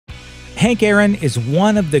Hank Aaron is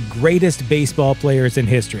one of the greatest baseball players in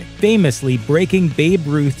history, famously breaking Babe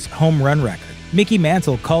Ruth's home run record. Mickey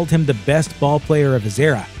Mantle called him the best ball player of his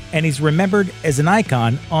era, and he's remembered as an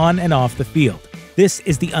icon on and off the field. This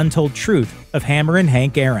is the untold truth of Hammerin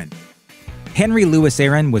Hank Aaron. Henry Louis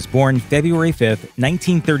Aaron was born February 5,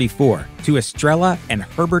 1934, to Estrella and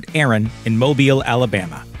Herbert Aaron in Mobile,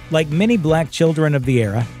 Alabama. Like many black children of the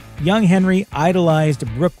era, young Henry idolized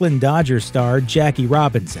Brooklyn Dodgers star Jackie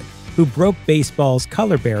Robinson, who broke baseball's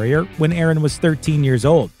color barrier when Aaron was 13 years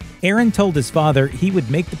old. Aaron told his father he would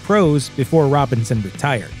make the pros before Robinson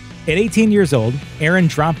retired. At 18 years old, Aaron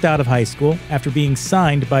dropped out of high school after being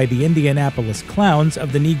signed by the Indianapolis Clowns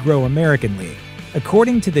of the Negro American League.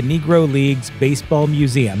 According to the Negro League's Baseball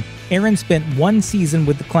Museum, Aaron spent one season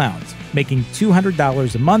with the Clowns, making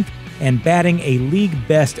 $200 a month and batting a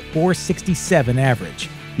league-best .467 average.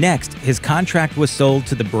 Next, his contract was sold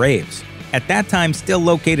to the Braves, at that time still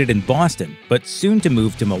located in Boston, but soon to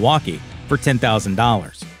move to Milwaukee, for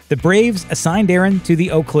 $10,000. The Braves assigned Aaron to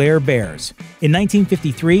the Eau Claire Bears. In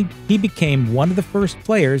 1953, he became one of the first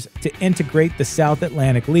players to integrate the South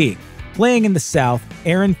Atlantic League. Playing in the South,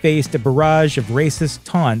 Aaron faced a barrage of racist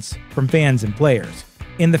taunts from fans and players.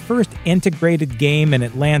 In the first integrated game in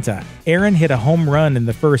Atlanta, Aaron hit a home run in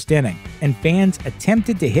the first inning, and fans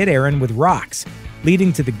attempted to hit Aaron with rocks,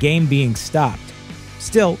 leading to the game being stopped.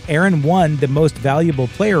 Still, Aaron won the Most Valuable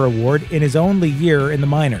Player award in his only year in the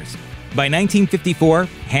minors. By 1954,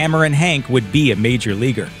 Hammerin Hank would be a major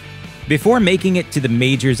leaguer. Before making it to the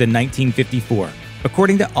majors in 1954,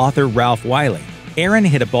 according to author Ralph Wiley, Aaron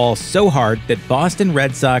hit a ball so hard that Boston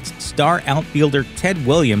Red Sox star outfielder Ted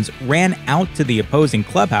Williams ran out to the opposing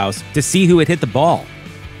clubhouse to see who had hit the ball.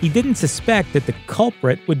 He didn't suspect that the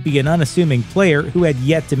culprit would be an unassuming player who had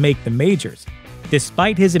yet to make the majors.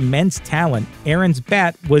 Despite his immense talent, Aaron's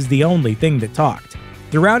bat was the only thing that talked.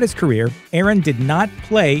 Throughout his career, Aaron did not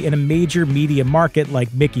play in a major media market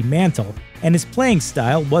like Mickey Mantle, and his playing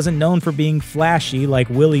style wasn't known for being flashy like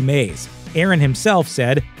Willie Mays. Aaron himself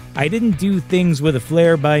said, "I didn't do things with a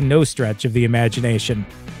flair by no stretch of the imagination."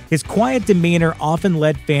 His quiet demeanor often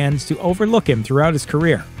led fans to overlook him throughout his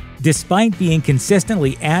career. Despite being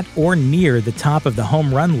consistently at or near the top of the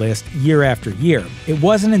home run list year after year, it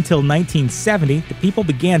wasn't until 1970 that people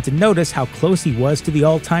began to notice how close he was to the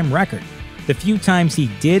all-time record. The few times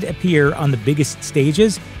he did appear on the biggest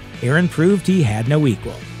stages, Aaron proved he had no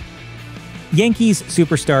equal. Yankees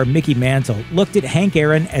superstar Mickey Mantle looked at Hank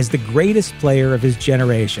Aaron as the greatest player of his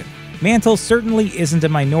generation. Mantle certainly isn't a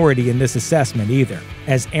minority in this assessment either,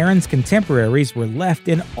 as Aaron's contemporaries were left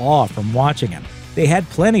in awe from watching him. They had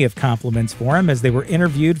plenty of compliments for him as they were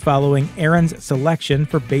interviewed following Aaron's selection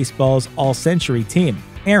for baseball's all-century team.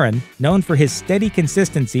 Aaron, known for his steady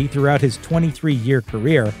consistency throughout his 23-year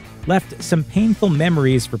career, left some painful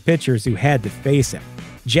memories for pitchers who had to face him.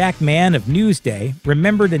 Jack Mann of Newsday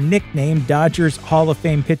remembered a nickname Dodgers Hall of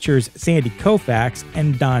Fame pitchers Sandy Koufax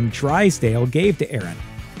and Don Drysdale gave to Aaron,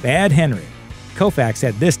 Bad Henry. Koufax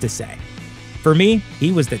had this to say, "For me,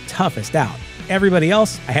 he was the toughest out. Everybody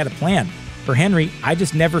else, I had a plan. For Henry, I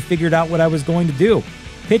just never figured out what I was going to do."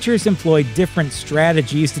 Pitchers employed different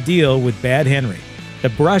strategies to deal with Bad Henry. The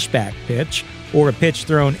brushback pitch, or a pitch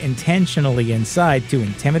thrown intentionally inside to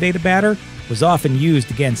intimidate a batter, was often used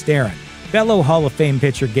against Aaron. Fellow Hall of Fame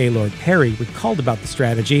pitcher Gaylord Perry recalled about the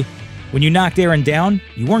strategy, "When you knocked Aaron down,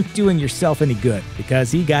 you weren't doing yourself any good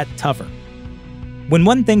because he got tougher." When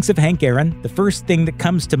one thinks of Hank Aaron, the first thing that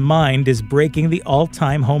comes to mind is breaking the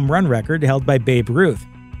all-time home run record held by Babe Ruth.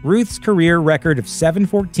 Ruth's career record of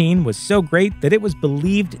 714 was so great that it was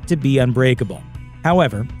believed to be unbreakable.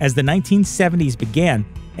 However, as the 1970s began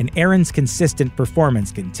and Aaron's consistent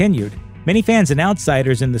performance continued, many fans and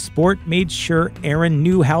outsiders in the sport made sure Aaron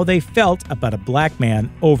knew how they felt about a black man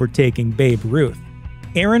overtaking Babe Ruth.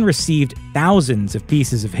 Aaron received thousands of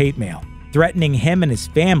pieces of hate mail, threatening him and his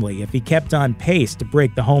family if he kept on pace to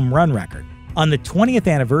break the home run record. On the 20th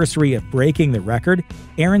anniversary of breaking the record,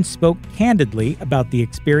 Aaron spoke candidly about the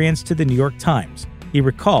experience to the New York Times. He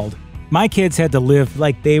recalled, "My kids had to live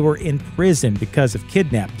like they were in prison because of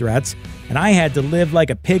kidnap threats, and I had to live like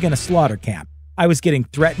a pig in a slaughter camp. I was getting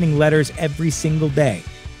threatening letters every single day.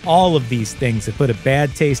 All of these things have put a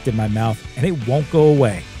bad taste in my mouth, and it won't go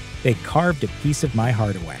away. They carved a piece of my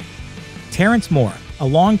heart away." Terrence Moore, a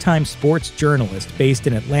longtime sports journalist based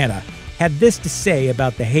in Atlanta, had this to say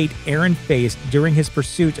about the hate Aaron faced during his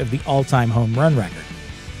pursuit of the all-time home run record.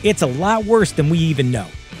 "It's a lot worse than we even know.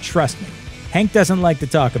 Trust me. Hank doesn't like to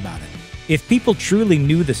talk about it. If people truly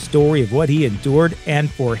knew the story of what he endured,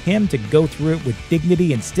 and for him to go through it with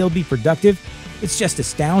dignity and still be productive, it's just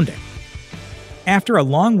astounding." After a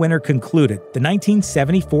long winter concluded, the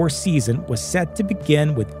 1974 season was set to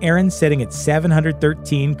begin with Aaron sitting at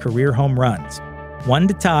 713 career home runs, 1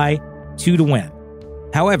 to tie, 2 to win.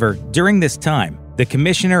 However, during this time, the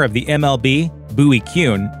commissioner of the MLB, Bowie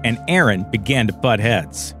Kuhn, and Aaron began to butt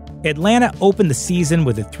heads. Atlanta opened the season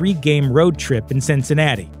with a 3-game road trip in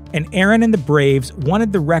Cincinnati, and Aaron and the Braves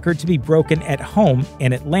wanted the record to be broken at home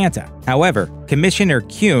in Atlanta. However, Commissioner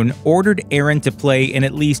Kuhn ordered Aaron to play in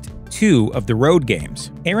at least 2 of the road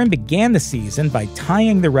games. Aaron began the season by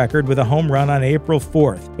tying the record with a home run on April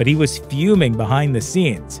 4th, but he was fuming behind the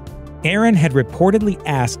scenes. Aaron had reportedly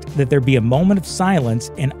asked that there be a moment of silence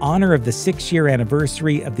in honor of the 6-year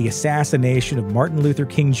anniversary of the assassination of Martin Luther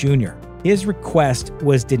King Jr. His request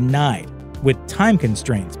was denied, with time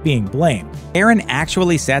constraints being blamed. Aaron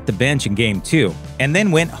actually sat the bench in Game 2, and then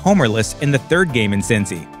went homerless in the 3rd game in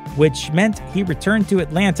Cincy, which meant he returned to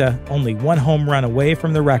Atlanta only 1 home run away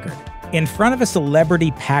from the record. In front of a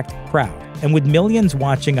celebrity-packed crowd, and with millions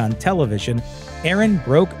watching on television, Aaron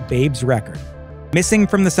broke Babe's record. Missing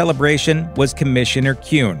from the celebration was Commissioner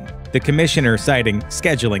Kuhn, the commissioner citing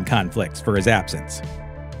scheduling conflicts for his absence.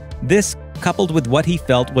 This, coupled with what he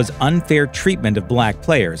felt was unfair treatment of black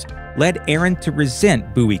players, led Aaron to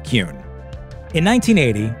resent Bowie Kuhn. In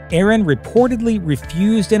 1980, Aaron reportedly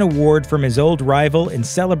refused an award from his old rival in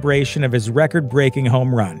celebration of his record-breaking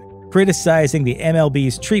home run, criticizing the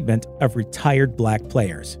MLB's treatment of retired black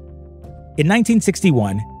players. In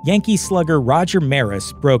 1961, Yankee slugger Roger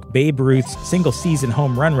Maris broke Babe Ruth's single-season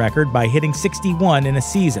home run record by hitting 61 in a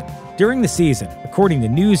season. During the season, according to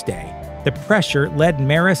Newsday, the pressure led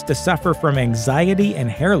Maris to suffer from anxiety and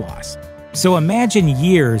hair loss. So imagine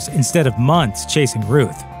years instead of months chasing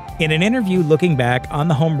Ruth. In an interview looking back on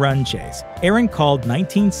the home run chase, Aaron called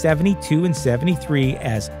 1972 and 73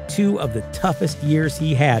 as 2 of the toughest years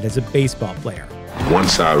he had as a baseball player.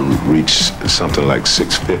 Once I reached something like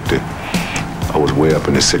 650, I was way up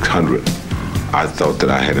in the 600. I thought that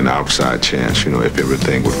I had an outside chance, if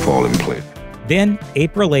everything would fall in place. Then,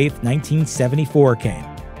 April 8, 1974 came.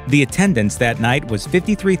 The attendance that night was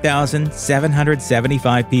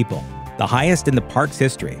 53,775 people, the highest in the park's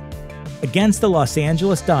history. Against the Los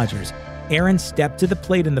Angeles Dodgers, Aaron stepped to the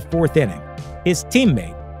plate in the 4th inning. His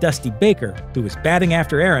teammate, Dusty Baker, who was batting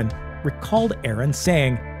after Aaron, recalled Aaron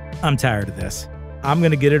saying, "I'm tired of this. I'm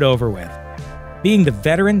going to get it over with." Being the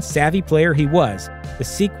veteran, savvy player he was, the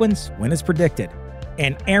sequence went as predicted,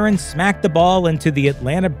 and Aaron smacked the ball into the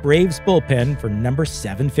Atlanta Braves bullpen for number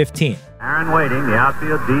 715. Aaron waiting, the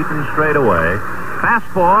outfield deep and straight away.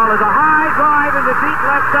 Fastball is a high drive into deep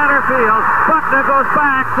left center field. Buckner goes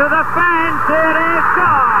back to the fence. It is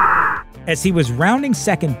gone! As he was rounding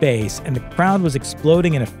second base and the crowd was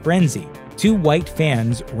exploding in a frenzy, 2 white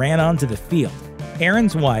fans ran onto the field.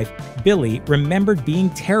 Aaron's wife, Billy, remembered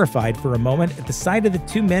being terrified for a moment at the sight of the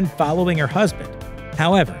 2 men following her husband.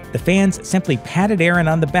 However, the fans simply patted Aaron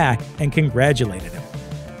on the back and congratulated him.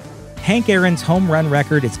 Hank Aaron's home run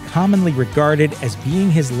record is commonly regarded as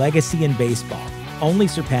being his legacy in baseball, only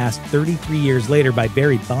surpassed 33 years later by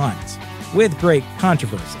Barry Bonds, with great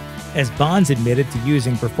controversy, as Bonds admitted to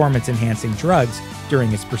using performance-enhancing drugs during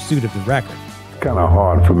his pursuit of the record. It's kind of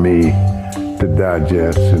hard for me to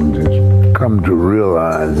digest and just come to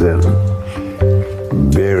realize that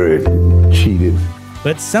Barry cheated.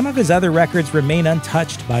 But some of his other records remain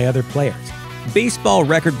untouched by other players. Baseball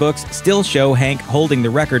record books still show Hank holding the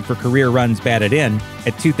record for career runs batted in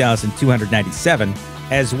at 2,297,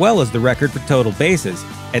 as well as the record for total bases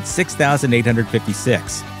at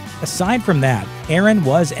 6,856. Aside from that, Aaron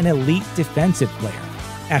was an elite defensive player.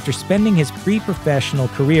 After spending his pre-professional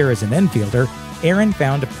career as an infielder, Aaron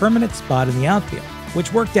found a permanent spot in the outfield,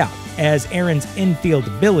 which worked out, as Aaron's infield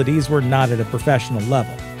abilities were not at a professional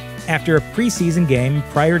level. After a preseason game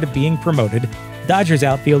prior to being promoted, Dodgers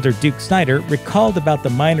outfielder Duke Snider recalled about the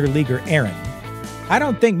minor leaguer Aaron. "I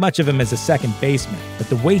don't think much of him as a second baseman, but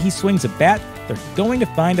the way he swings a bat, they're going to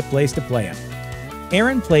find a place to play him."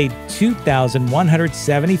 Aaron played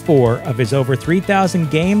 2,174 of his over 3,000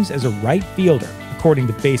 games as a right fielder, according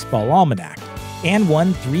to Baseball Almanac, and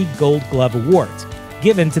won 3 Gold Glove awards,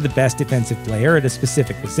 given to the best defensive player at a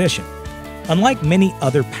specific position. Unlike many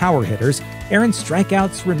other power hitters, Aaron's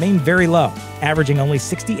strikeouts remained very low, averaging only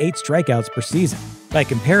 68 strikeouts per season. By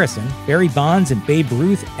comparison, Barry Bonds and Babe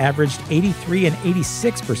Ruth averaged 83 and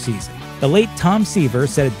 86 per season. The late Tom Seaver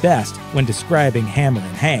said it best when describing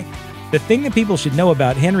Hammerin Hank. "The thing that people should know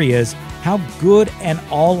about Henry is how good an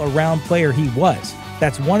all-around player he was.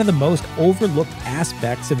 That's one of the most overlooked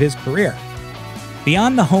aspects of his career."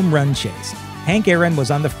 Beyond the home run chase, Hank Aaron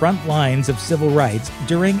was on the front lines of civil rights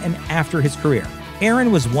during and after his career.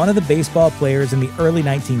 Aaron was one of the baseball players in the early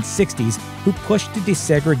 1960s who pushed to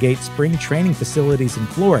desegregate spring training facilities in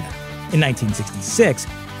Florida. In 1966,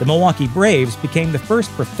 the Milwaukee Braves became the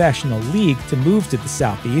first professional league to move to the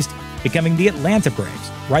Southeast, becoming the Atlanta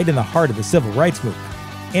Braves, right in the heart of the Civil Rights Movement.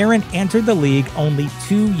 Aaron entered the league only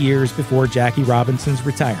 2 years before Jackie Robinson's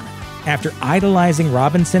retirement. After idolizing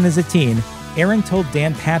Robinson as a teen, Aaron told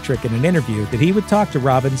Dan Patrick in an interview that he would talk to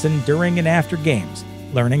Robinson during and after games,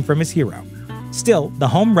 learning from his hero. Still, the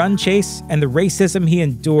home run chase and the racism he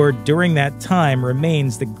endured during that time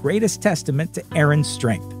remains the greatest testament to Aaron's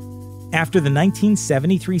strength. After the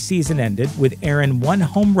 1973 season ended with Aaron 1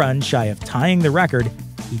 home run shy of tying the record,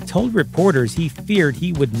 he told reporters he feared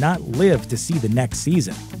he would not live to see the next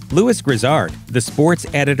season. Louis Grizzard, the sports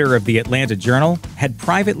editor of the Atlanta Journal, had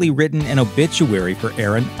privately written an obituary for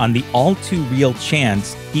Aaron on the all-too-real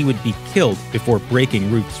chance he would be killed before breaking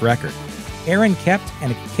Ruth's record. Aaron kept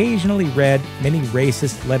and occasionally read many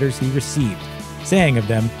racist letters he received, saying of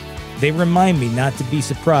them, "They remind me not to be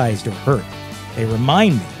surprised or hurt. They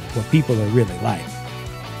remind me what people are really like."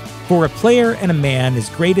 For a player and a man as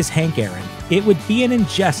great as Hank Aaron, it would be an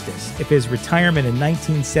injustice if his retirement in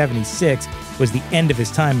 1976 was the end of his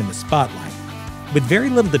time in the spotlight. With very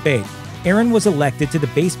little debate, Aaron was elected to the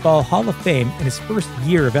Baseball Hall of Fame in his first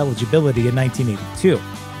year of eligibility in 1982.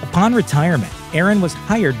 Upon retirement, Aaron was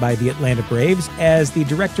hired by the Atlanta Braves as the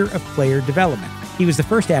Director of Player Development. He was the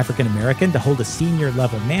first African American to hold a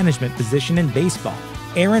senior-level management position in baseball.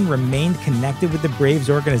 Aaron remained connected with the Braves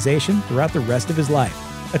organization throughout the rest of his life.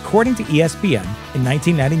 According to ESPN, in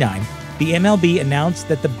 1999, the MLB announced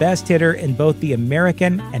that the best hitter in both the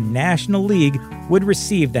American and National League would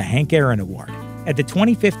receive the Hank Aaron Award. At the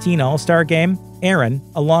 2015 All-Star Game, Aaron,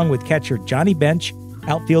 along with catcher Johnny Bench,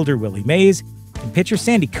 outfielder Willie Mays, and pitcher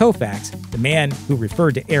Sandy Koufax, the man who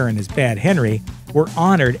referred to Aaron as Bad Henry, were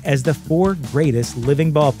honored as the 4 greatest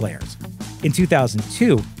living ballplayers. In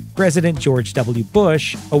 2002, President George W.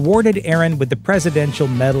 Bush awarded Aaron with the Presidential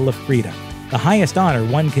Medal of Freedom, the highest honor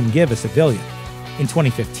one can give a civilian. In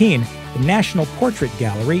 2015, the National Portrait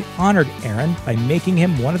Gallery honored Aaron by making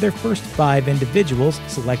him one of their first 5 individuals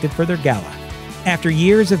selected for their gala. After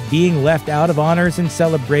years of being left out of honors and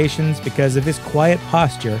celebrations because of his quiet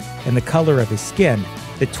posture and the color of his skin,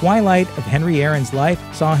 the twilight of Henry Aaron's life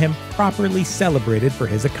saw him properly celebrated for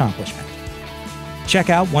his accomplishment. Check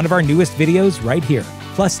out one of our newest videos right here.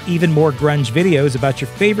 Plus, even more grunge videos about your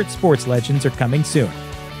favorite sports legends are coming soon.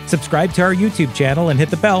 Subscribe to our YouTube channel and hit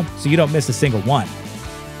the bell so you don't miss a single one.